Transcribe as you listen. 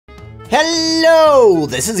Hello,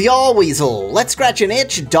 this is Yahweasel. Let's Scratch an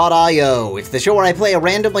itch.io. It's the show where I play a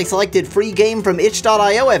randomly selected free game from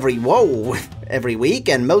itch.io every week,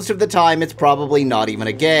 and most of the time it's probably not even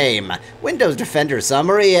a game. Windows Defender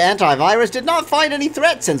summary: antivirus did not find any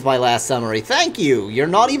threats since my last summary. Thank you. You're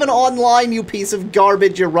not even online, you piece of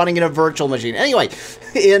garbage. You're running in a virtual machine. Anyway,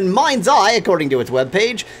 in Mind's Eye, according to its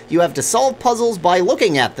webpage, you have to solve puzzles by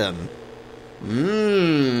looking at them.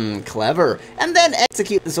 Clever. And then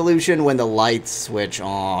execute the solution when the lights switch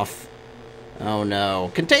off. Oh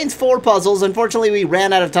no. Contains 4 puzzles. Unfortunately, we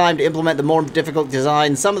ran out of time to implement the more difficult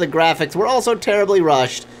design. Some of the graphics were also terribly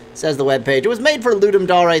rushed, says the webpage. It was made for Ludum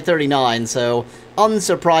Dare 39, so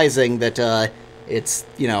unsurprising that it's,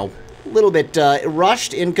 you know, a little bit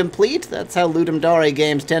rushed, incomplete. That's how Ludum Dare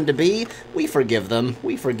games tend to be. We forgive them.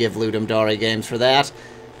 We forgive Ludum Dare games for that.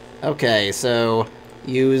 Okay, so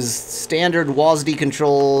use standard WASD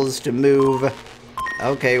controls to move.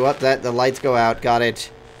 Okay, what? The lights go out. Got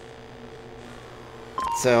it.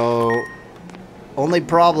 So, only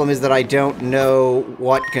problem is that I don't know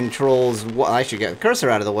what controls what. I should get the cursor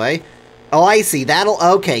out of the way. Oh, I see. That'll.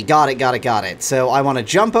 Okay, got it. So I want to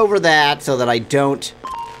jump over that so that I don't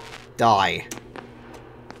die.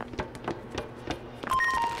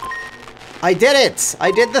 I did it! I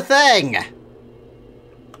did the thing!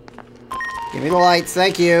 Give me the lights,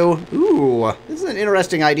 thank you. Ooh, this is an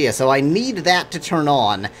interesting idea. So I need that to turn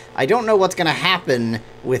on. I don't know what's going to happen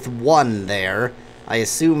with 1 there. I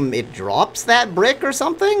assume it drops that brick or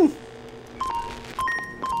something?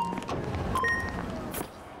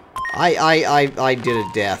 I did a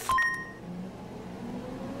death.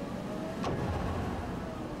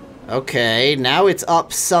 Okay, now it's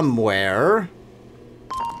up somewhere.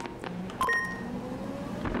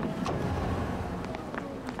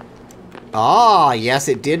 Ah, yes,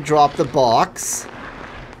 it did drop the box.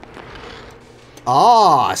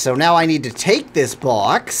 Ah, so now I need to take this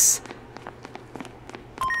box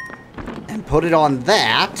and put it on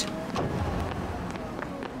that.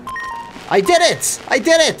 I did it! I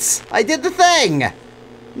did it! I did the thing!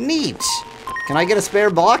 Neat. Can I get a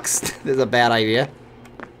spare box? This is a bad idea.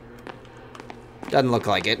 Doesn't look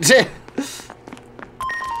like it.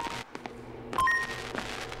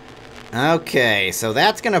 Okay, so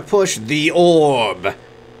that's gonna push the orb.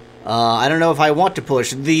 I don't know if I want to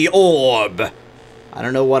push the orb. I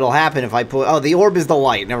don't know what'll happen if I put... Oh, the orb is the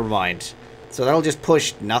light. Never mind. So that'll just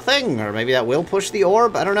push nothing? Or maybe that will push the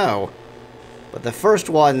orb? I don't know. But the first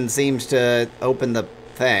one seems to open the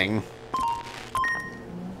thing.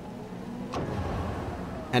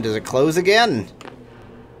 And does it close again?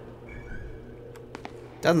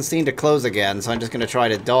 Doesn't seem to close again, so I'm just gonna try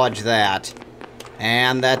to dodge that.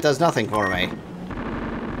 And that does nothing for me.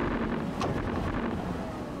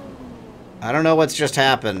 I don't know what's just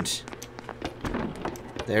happened.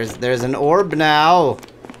 There's an orb now.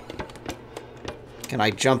 Can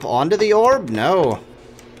I jump onto the orb? No.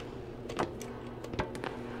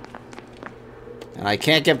 And I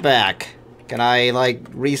can't get back. Can I, like,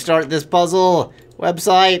 restart this puzzle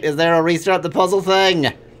website? Is there a restart the puzzle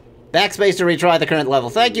thing? Backspace to retry the current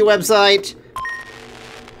level. Thank you, website.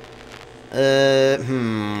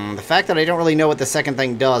 The fact that I don't really know what the second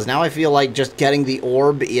thing does. Now I feel like just getting the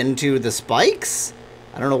orb into the spikes?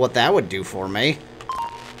 I don't know what that would do for me.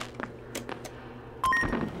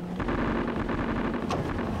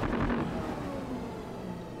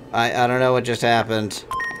 I don't know what just happened.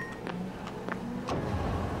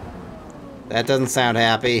 That doesn't sound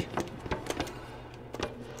happy.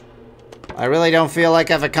 I really don't feel like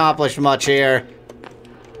I've accomplished much here.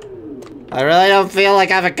 I really don't feel like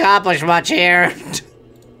I've accomplished much here.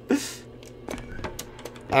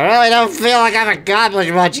 I really don't feel like I've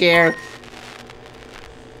accomplished much here.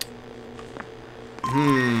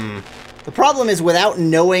 The problem is, without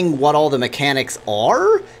knowing what all the mechanics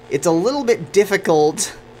are, it's a little bit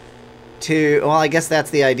difficult to... Well, I guess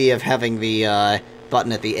that's the idea of having the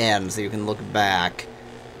button at the end, so you can look back.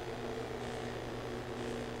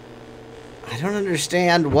 I don't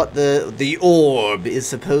understand what the orb is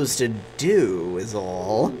supposed to do, is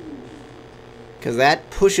all. Because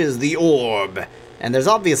that pushes the orb. And there's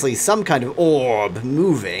obviously some kind of orb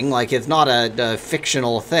moving, like it's not a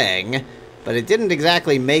fictional thing. But it didn't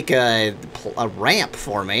exactly make a ramp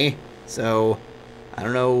for me. So, I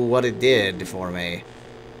don't know what it did for me.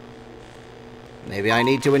 Maybe I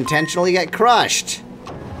need to intentionally get crushed.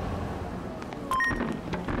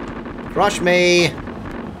 Crush me.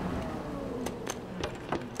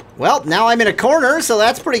 Well, now I'm in a corner, so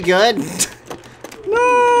that's pretty good. No,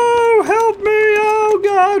 help me, oh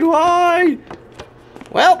God, why?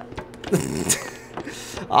 Well,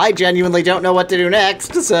 I genuinely don't know what to do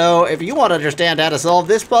next, so if you want to understand how to solve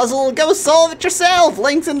this puzzle, go solve it yourself!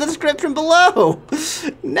 Links in the description below!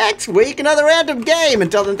 Next week, another random game!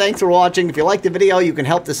 Until then, thanks for watching. If you liked the video, you can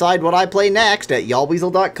help decide what I play next at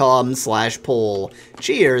yahweasel.com/poll.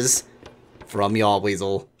 Cheers from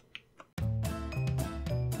Yahweasel.